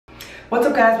What's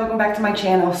up guys, welcome back to my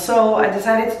channel. So I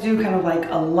decided to do kind of like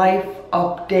a life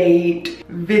update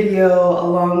video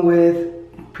along with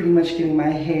pretty much getting my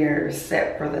hair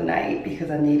set for the night because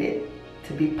I need it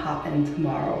to be popping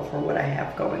tomorrow for what I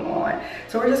have going on.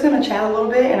 So we're just gonna chat a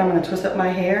little bit and I'm gonna twist up my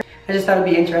hair. I just thought it'd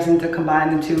be interesting to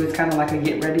combine the two. It's kind of like a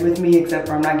get ready with me, except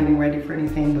for I'm not getting ready for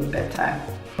anything but bedtime.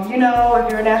 You know,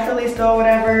 if you're a naturalista or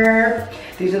whatever,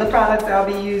 these are the products I'll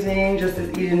be using. Just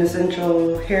as Eden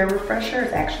Essential Hair Refresher.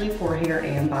 It's actually for hair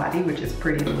and body, which is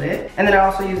pretty lit. And then I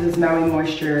also use this Maui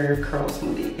Moisture Curl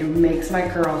Smoothie. It makes my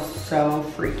curls so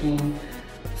freaking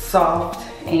soft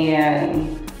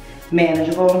and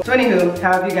manageable. So anywho,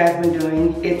 how have you guys been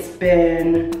doing? It's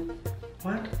been,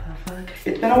 what the fuck?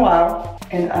 It's been a while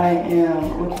and I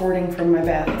am recording from my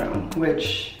bathroom,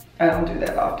 which I don't do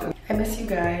that often. I miss you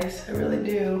guys, I really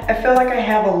do. I feel like I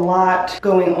have a lot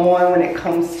going on when it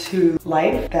comes to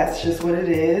life. That's just what it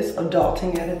is.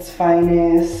 Adulting at its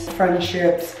finest,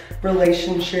 friendships,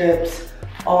 relationships,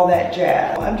 all that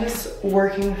jazz. I'm just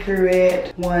working through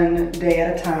it one day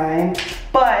at a time.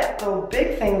 But the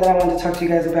big thing that I wanted to talk to you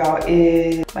guys about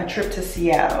is my trip to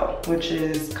Seattle, which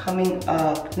is coming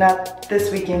up, not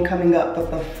this weekend coming up,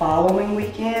 but the following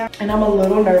weekend. And I'm a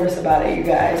little nervous about it, you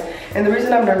guys. And the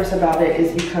reason I'm nervous about it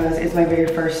is because it's my very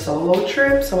first solo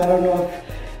trip. So I don't know if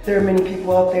there are many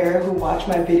people out there who watch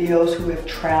my videos who have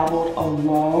traveled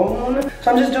alone.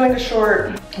 So I'm just doing a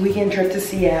short weekend trip to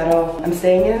Seattle. I'm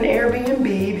staying in an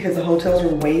Airbnb because the hotels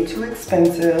are way too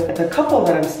expensive. The couple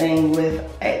that I'm staying with,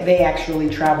 they actually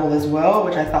travel as well,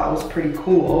 which I thought was pretty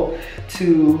cool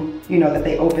to, you know, that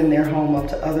they open their home up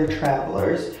to other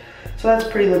travelers. So that's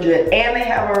pretty legit. And they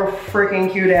have a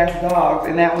freaking cute ass dog.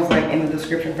 And that was like in the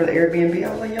description for the Airbnb. I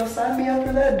was like, yo, sign me up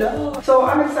for that dog. So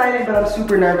I'm excited, but I'm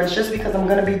super nervous just because I'm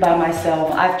gonna be by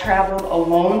myself. I've traveled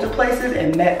alone to places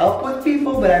and met up with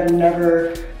people, but I've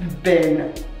never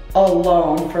been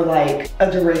alone for like a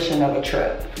duration of a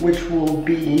trip, which will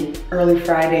be early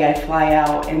Friday, I fly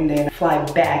out and then fly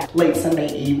back late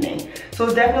Sunday evening. So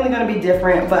it's definitely gonna be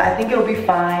different, but I think it'll be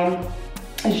fine.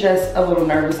 It's just a little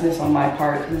nervousness on my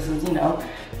part because this is, you know,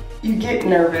 you get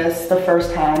nervous the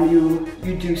first time you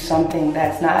do something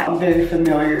that's not very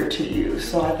familiar to you.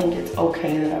 So I think it's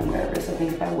okay that I'm nervous. I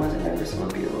think if I wasn't nervous, it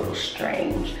would be a little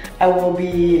strange. I will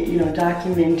be, you know,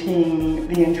 documenting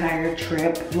the entire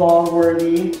trip, vlog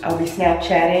worthy. I'll be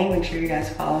Snapchatting. Make sure you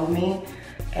guys follow me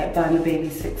at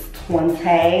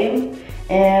BonnieBaby620.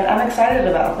 And I'm excited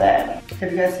about that.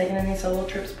 Have you guys taken any solo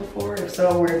trips before? If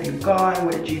so, where have you gone?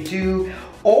 What did you do?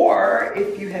 Or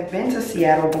if you have been to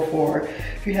Seattle before,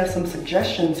 if you have some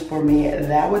suggestions for me,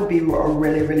 that would be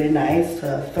really, really nice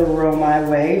to throw my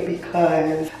way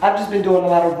because I've just been doing a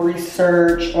lot of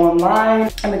research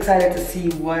online. I'm excited to see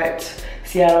what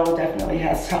Seattle definitely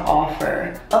has to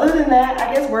offer. Other than that,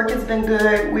 I guess work has been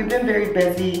good. We've been very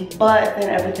busy, but then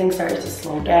everything starts to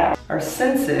slow down. Our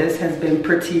census has been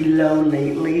pretty low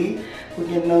lately. We're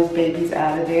getting those babies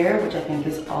out of there, which I think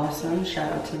is awesome.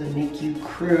 Shout out to the NICU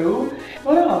crew.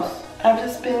 What else? I've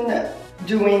just been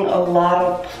doing a lot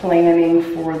of planning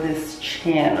for this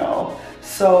channel.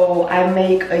 So I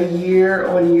make a year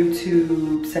on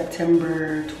YouTube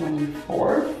September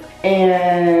 24th.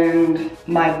 And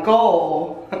my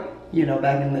goal, you know,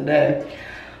 back in the day,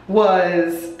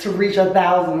 was to reach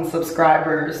 1,000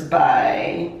 subscribers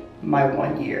by my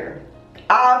 1 year.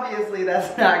 Obviously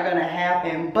that's not gonna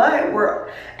happen, but we're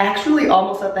actually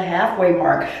almost at the halfway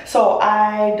mark. So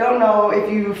I don't know if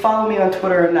you follow me on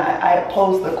Twitter or not. I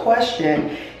posed the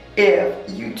question if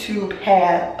YouTube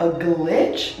had a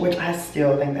glitch, which I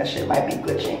still think that shit might be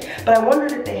glitching. But I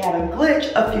wondered if they had a glitch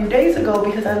a few days ago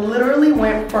because I literally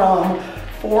went from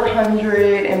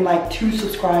 402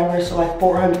 subscribers to like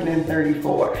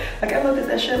 434. Like I looked at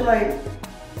that shit like,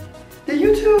 did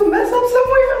YouTube mess up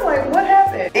somewhere? Like what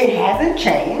happened? It hasn't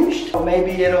changed. So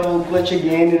maybe it'll glitch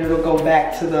again and it'll go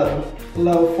back to the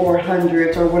low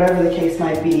 400s or whatever the case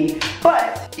might be.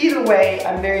 But either way,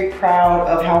 I'm very proud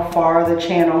of how far the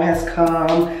channel has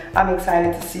come. I'm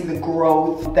excited to see the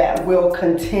growth that will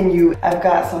continue. I've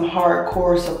got some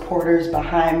hardcore supporters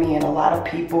behind me and a lot of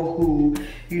people who,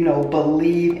 you know,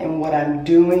 believe in what I'm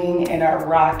doing and are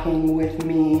rocking with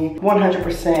me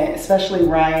 100%, especially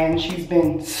Ryan. She's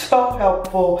been so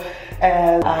helpful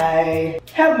as I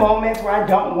have moments where I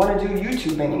don't want to do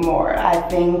YouTube anymore. I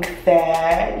think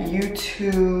that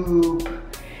YouTube,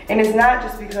 and it's not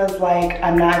just because like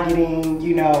I'm not getting,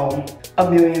 you know,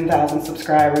 1,000,000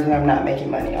 subscribers and I'm not making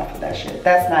money off of that shit.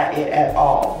 That's not it at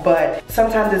all. But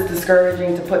sometimes it's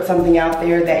discouraging to put something out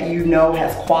there that you know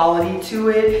has quality to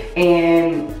it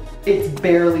and it's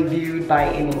barely viewed by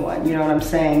anyone, you know what I'm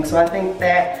saying? So I think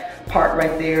that part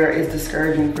right there is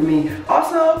discouraging for me.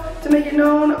 Also, to make it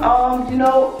known, you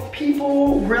know,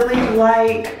 people really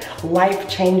like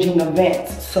life-changing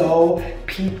events. So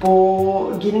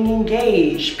people getting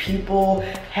engaged, people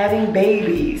having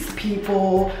babies,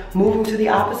 people moving to the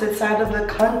opposite side of the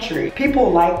country.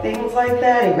 People like things like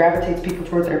that. It gravitates people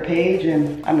toward their page,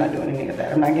 and I'm not doing any of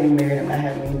that. I'm not getting married, I'm not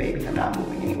having any babies, I'm not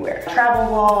moving anywhere.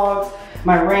 Travel vlogs,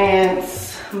 my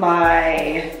rants,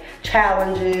 my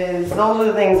challenges, those are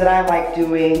the things that I like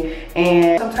doing,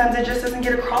 and sometimes it just doesn't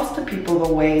get across to people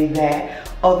the way that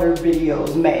other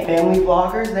videos may. Family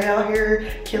vloggers, they out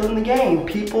here killing the game.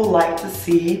 People like to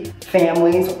see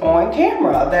families on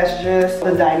camera. That's just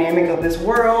the dynamic of this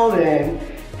world and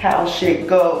how shit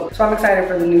goes. So I'm excited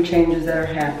for the new changes that are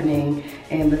happening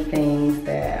and the things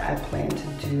that I plan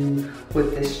to do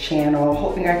with this channel.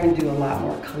 Hoping I can do a lot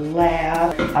more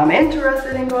collab. I'm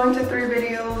interested in going to 3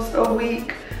 videos a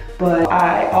week, but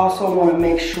I also want to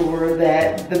make sure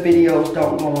that the videos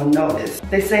don't go unnoticed.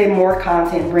 They say more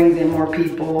content brings in more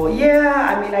people.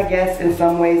 Yeah, I mean, I guess in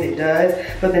some ways it does,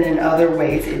 but then in other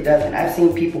ways it doesn't. I've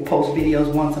seen people post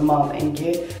videos once a month and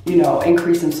get, you know,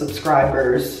 increase in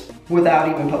subscribers without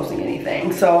even posting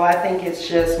anything. So I think it's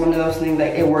just one of those things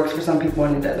that it works for some people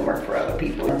and it doesn't work for other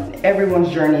people. Everyone's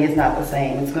journey is not the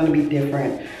same. It's gonna be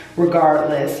different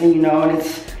regardless, and you know, and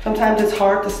sometimes it's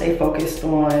hard to stay focused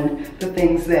on the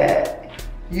things that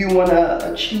you wanna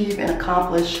achieve and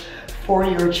accomplish for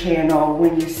your channel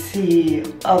when you see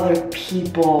other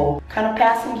people kind of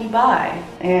passing you by.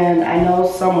 And I know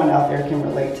someone out there can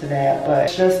relate to that, but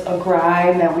it's just a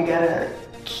grind that we gotta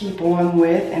keep on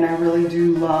with, and I really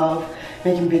do love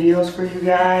making videos for you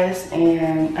guys.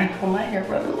 And I know my hair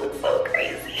brother looks so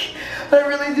crazy, but I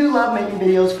really do love making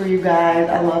videos for you guys.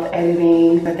 I love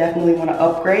editing. I definitely want to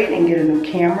upgrade and get a new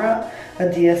camera, a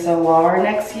DSLR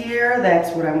next year.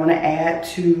 That's what I want to add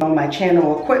to my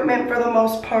channel equipment for the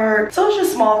most part. So it's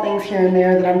just small things here and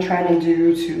there that I'm trying to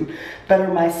do to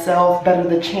better myself, better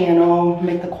the channel,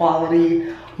 make the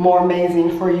quality more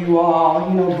amazing for you all,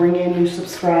 you know, bring in new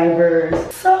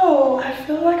subscribers. So I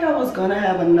feel like I was gonna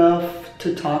have enough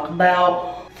to talk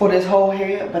about for this whole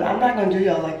hair, but I'm not gonna do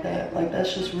y'all like that. Like,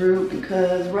 that's just rude,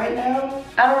 because right now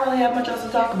I don't really have much else to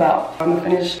talk about. I'm gonna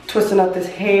finish twisting up this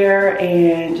hair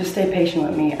and just stay patient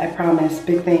with me. I promise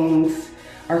big things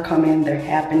are coming, they're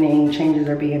happening, changes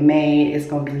are being made, it's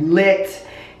gonna be lit.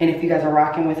 And if you guys are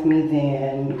rocking with me,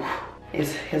 then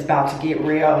it's about to get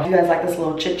real. If you guys like this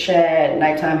little chit chat,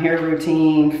 nighttime hair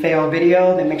routine, fail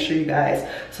video, then make sure you guys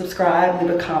subscribe,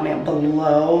 leave a comment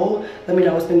below. Let me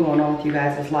know what's been going on with you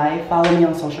guys' life. Follow me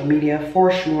on social media for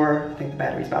sure. I think the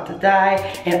battery's about to die.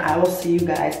 And I will see you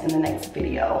guys in the next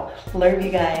video. Love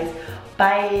you guys.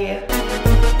 Bye.